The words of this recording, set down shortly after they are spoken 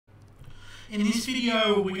In this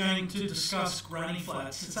video we're going to discuss granny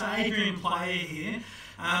flats. It's Adrian player here,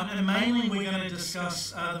 and mainly we're going to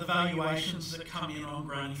discuss the valuations that come in on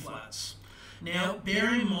granny flats. Now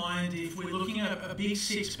bear in mind, if we're looking at a big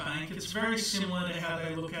six bank, it's very similar to how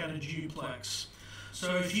they look at a duplex.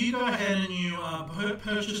 So if you go ahead and you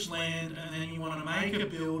purchase land and then you want to make a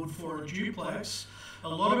build for a duplex, a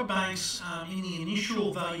lot of banks in the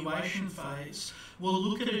initial valuation phase will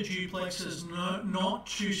look at a duplex as not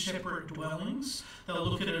two separate dwellings. They'll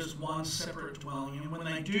look at it as one separate dwelling, and when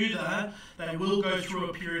they do that, they will go through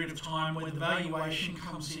a period of time where the valuation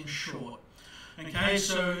comes in short. Okay,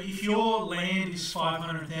 so if your land is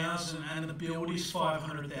 500,000 and the build is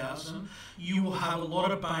 500,000, you will have a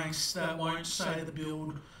lot of banks that won't say the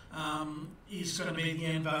build is going to be the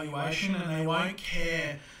end valuation, and they won't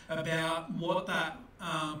care about what that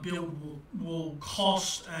build will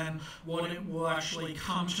cost and what it will actually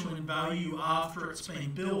come to in value after it's been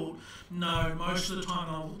built. No, most of the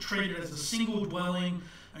time they'll treat it as a single dwelling.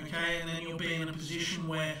 Okay, and then you'll be in a position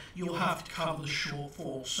where you'll have to cover the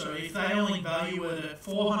shortfall. So if they only value it at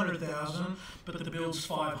 400,000, but the build's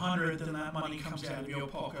 500, then that money comes out of your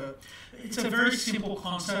pocket. It's a very simple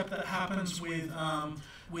concept that happens with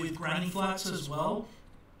granny flats as well.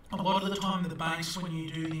 A lot of the time the banks, when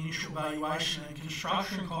you do the initial valuation and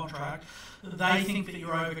construction contract, they think that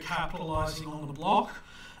you're over-capitalising on the block.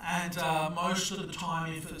 And most of the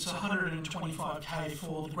time, if it's 125k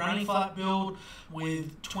for the granny flat build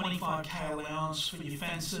with 25k allowance for your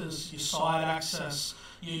fences, your side access,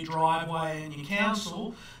 your driveway and your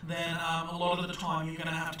council, then a lot of the time you're going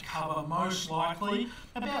to have to cover most likely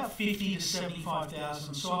about 50 to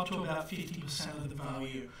 75,000, so up to about 50% of the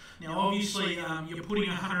value. Now obviously you're putting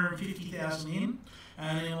 150,000 in,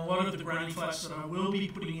 and in a lot of the granny flats that I will be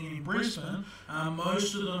putting in Brisbane,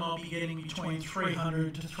 most of them I'll be getting between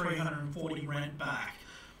 300 to 340 rent back.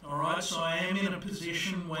 Alright, so I am in a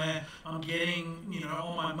position where I'm getting,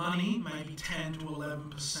 on my money, maybe 10 to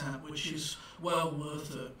 11%, which is well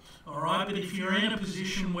worth it. Alright, but if you're in a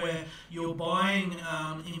position where you're buying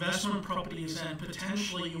investment properties and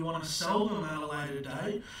potentially you want to sell them at a later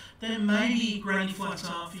date, then maybe granny flats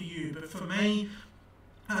aren't for you. But for me,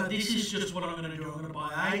 this is just what I'm going to do. I'm going to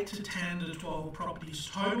buy 8 to 10 to 12 properties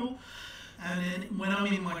total, and then when I'm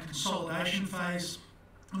in my consolidation phase,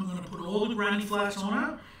 I'm going to put all the granny flats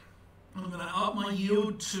on it. I'm going to up my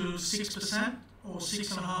yield to 6% or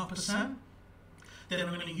 6.5%. Then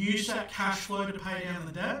I'm going to use that cash flow to pay down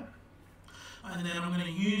the debt. And then I'm going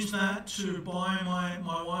to use that to buy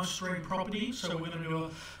my wife's dream property. So we're going to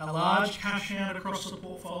do a large cash out across the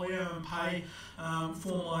portfolio and pay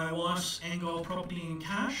for my wife's end goal property in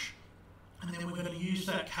cash. And then we're going to use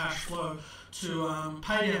that cash flow to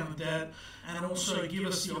pay down the debt and also give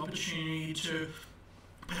us the opportunity to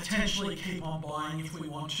potentially keep on buying if we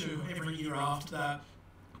want to every year after that,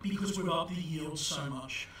 because we've upped the yield so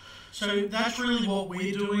much. So that's really what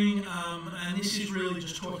we're doing, and this is really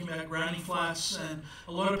just talking about granny flats. And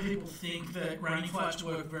a lot of people think that granny flats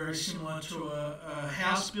work very similar to a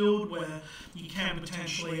house build, where you can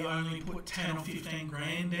potentially only put 10 or 15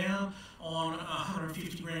 grand down on a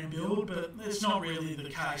 150 grand build, but it's not really the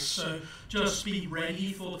case. So just be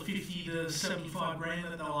ready for the 50 to 75 grand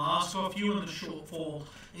that they'll ask of you and the shortfall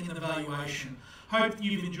in the valuation. Hope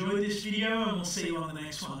you've enjoyed this video, and we'll see you on the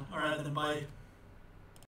next one. Alright then, bye.